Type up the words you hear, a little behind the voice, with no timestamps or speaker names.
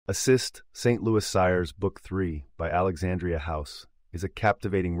Assist St. Louis Sires Book 3 by Alexandria House is a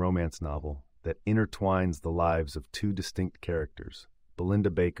captivating romance novel that intertwines the lives of two distinct characters, Belinda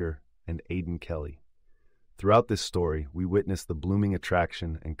Baker and Aidan Kelly. Throughout this story, we witness the blooming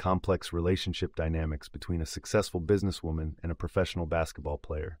attraction and complex relationship dynamics between a successful businesswoman and a professional basketball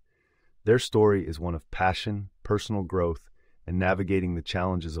player. Their story is one of passion, personal growth, and navigating the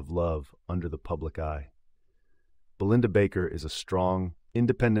challenges of love under the public eye. Belinda Baker is a strong,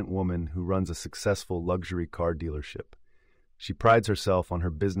 independent woman who runs a successful luxury car dealership. She prides herself on her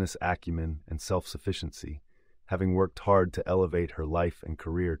business acumen and self-sufficiency, having worked hard to elevate her life and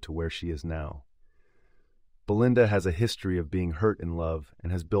career to where she is now. Belinda has a history of being hurt in love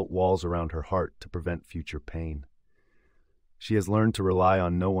and has built walls around her heart to prevent future pain. She has learned to rely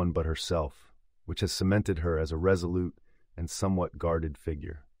on no one but herself, which has cemented her as a resolute and somewhat guarded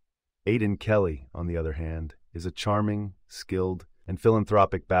figure. Aidan Kelly, on the other hand, is a charming, skilled, and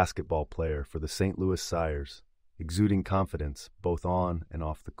philanthropic basketball player for the St. Louis Sires, exuding confidence both on and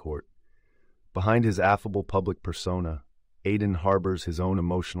off the court. Behind his affable public persona, Aidan harbors his own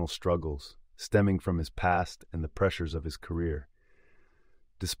emotional struggles, stemming from his past and the pressures of his career.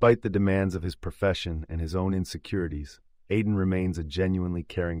 Despite the demands of his profession and his own insecurities, Aidan remains a genuinely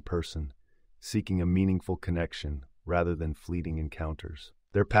caring person, seeking a meaningful connection rather than fleeting encounters.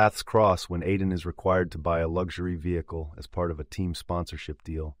 Their paths cross when Aidan is required to buy a luxury vehicle as part of a team sponsorship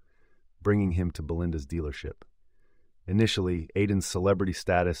deal, bringing him to Belinda's dealership. Initially, Aidan's celebrity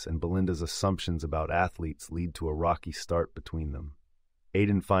status and Belinda's assumptions about athletes lead to a rocky start between them.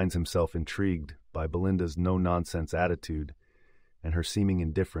 Aidan finds himself intrigued by Belinda's no-nonsense attitude and her seeming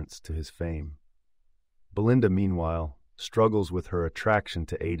indifference to his fame. Belinda, meanwhile, struggles with her attraction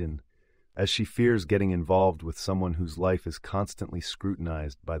to Aidan as she fears getting involved with someone whose life is constantly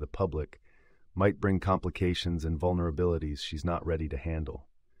scrutinized by the public might bring complications and vulnerabilities she's not ready to handle.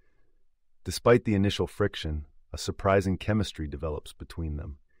 Despite the initial friction, a surprising chemistry develops between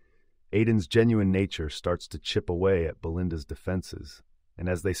them. Aidan's genuine nature starts to chip away at Belinda's defenses, and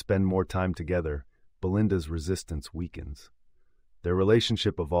as they spend more time together, Belinda's resistance weakens. Their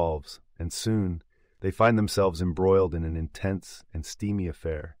relationship evolves, and soon, they find themselves embroiled in an intense and steamy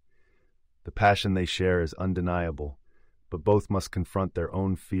affair. The passion they share is undeniable, but both must confront their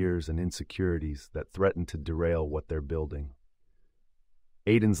own fears and insecurities that threaten to derail what they're building.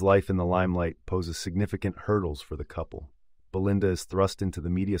 Aidan's life in the limelight poses significant hurdles for the couple. Belinda is thrust into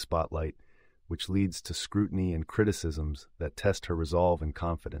the media spotlight, which leads to scrutiny and criticisms that test her resolve and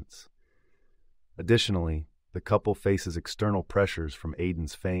confidence. Additionally, the couple faces external pressures from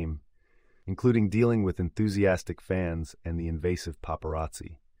Aidan's fame, including dealing with enthusiastic fans and the invasive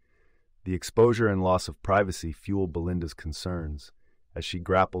paparazzi. The exposure and loss of privacy fuel Belinda's concerns as she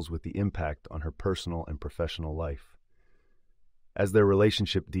grapples with the impact on her personal and professional life. As their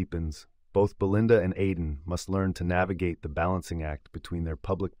relationship deepens, both Belinda and Aidan must learn to navigate the balancing act between their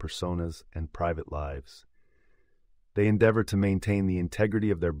public personas and private lives. They endeavor to maintain the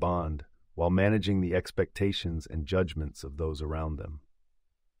integrity of their bond while managing the expectations and judgments of those around them.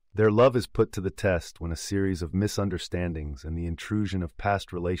 Their love is put to the test when a series of misunderstandings and the intrusion of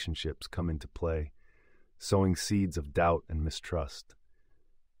past relationships come into play, sowing seeds of doubt and mistrust.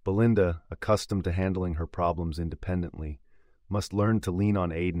 Belinda, accustomed to handling her problems independently, must learn to lean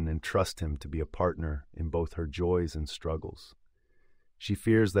on Aidan and trust him to be a partner in both her joys and struggles. She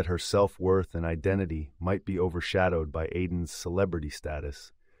fears that her self-worth and identity might be overshadowed by Aidan's celebrity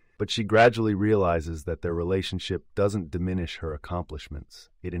status, but she gradually realizes that their relationship doesn't diminish her accomplishments,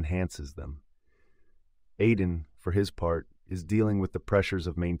 it enhances them. Aidan, for his part, is dealing with the pressures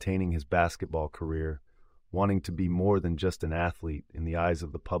of maintaining his basketball career, wanting to be more than just an athlete in the eyes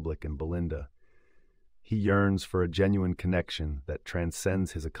of the public and Belinda. He yearns for a genuine connection that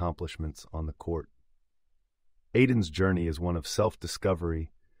transcends his accomplishments on the court. Aidan's journey is one of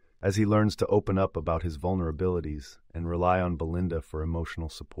self-discovery, as he learns to open up about his vulnerabilities and rely on Belinda for emotional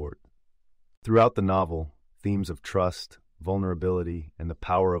support. Throughout the novel, themes of trust, vulnerability, and the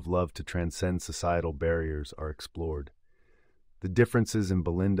power of love to transcend societal barriers are explored. The differences in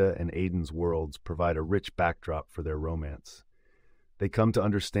Belinda and Aidan's worlds provide a rich backdrop for their romance. They come to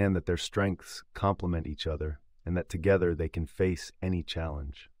understand that their strengths complement each other and that together they can face any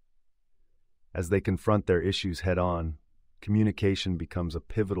challenge. As they confront their issues head-on, communication becomes a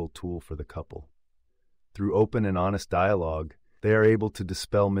pivotal tool for the couple. Through open and honest dialogue, they are able to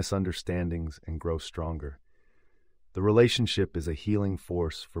dispel misunderstandings and grow stronger. The relationship is a healing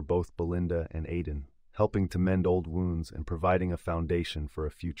force for both Belinda and Aidan, helping to mend old wounds and providing a foundation for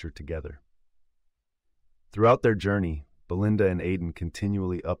a future together. Throughout their journey, Belinda and Aidan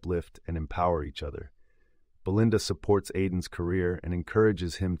continually uplift and empower each other. Belinda supports Aiden's career and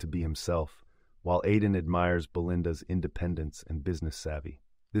encourages him to be himself, while Aiden admires Belinda's independence and business savvy.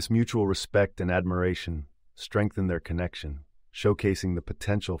 This mutual respect and admiration strengthen their connection, showcasing the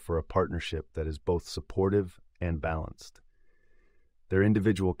potential for a partnership that is both supportive and balanced. Their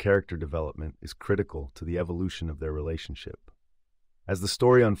individual character development is critical to the evolution of their relationship. As the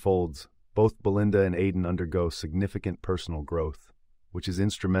story unfolds, both Belinda and Aiden undergo significant personal growth, which is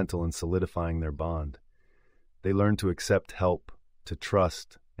instrumental in solidifying their bond. They learn to accept help, to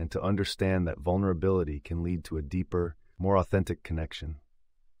trust, and to understand that vulnerability can lead to a deeper, more authentic connection.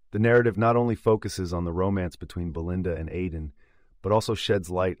 The narrative not only focuses on the romance between Belinda and Aiden, but also sheds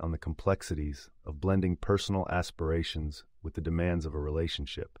light on the complexities of blending personal aspirations with the demands of a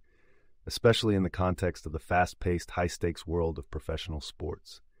relationship, especially in the context of the fast-paced, high-stakes world of professional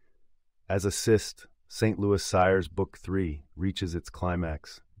sports. As Assist, St. Louis Sire's Book 3 reaches its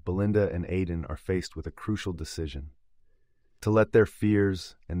climax, Belinda and Aiden are faced with a crucial decision: to let their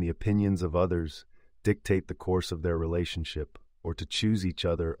fears and the opinions of others dictate the course of their relationship, or to choose each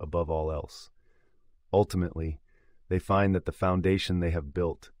other above all else. Ultimately, they find that the foundation they have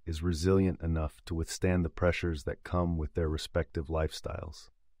built is resilient enough to withstand the pressures that come with their respective lifestyles.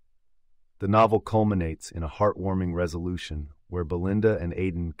 The novel culminates in a heartwarming resolution where Belinda and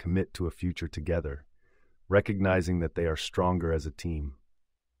Aiden commit to a future together, recognizing that they are stronger as a team.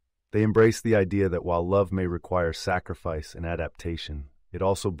 They embrace the idea that while love may require sacrifice and adaptation, it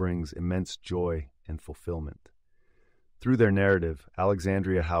also brings immense joy and fulfillment. Through their narrative,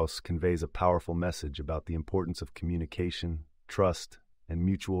 Alexandria House conveys a powerful message about the importance of communication, trust, and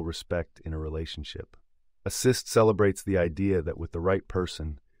mutual respect in a relationship. Assist celebrates the idea that with the right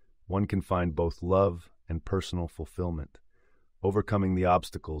person, one can find both love and personal fulfillment, overcoming the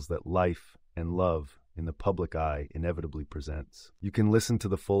obstacles that life and love in the public eye inevitably presents. You can listen to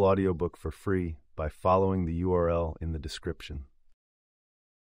the full audiobook for free by following the URL in the description.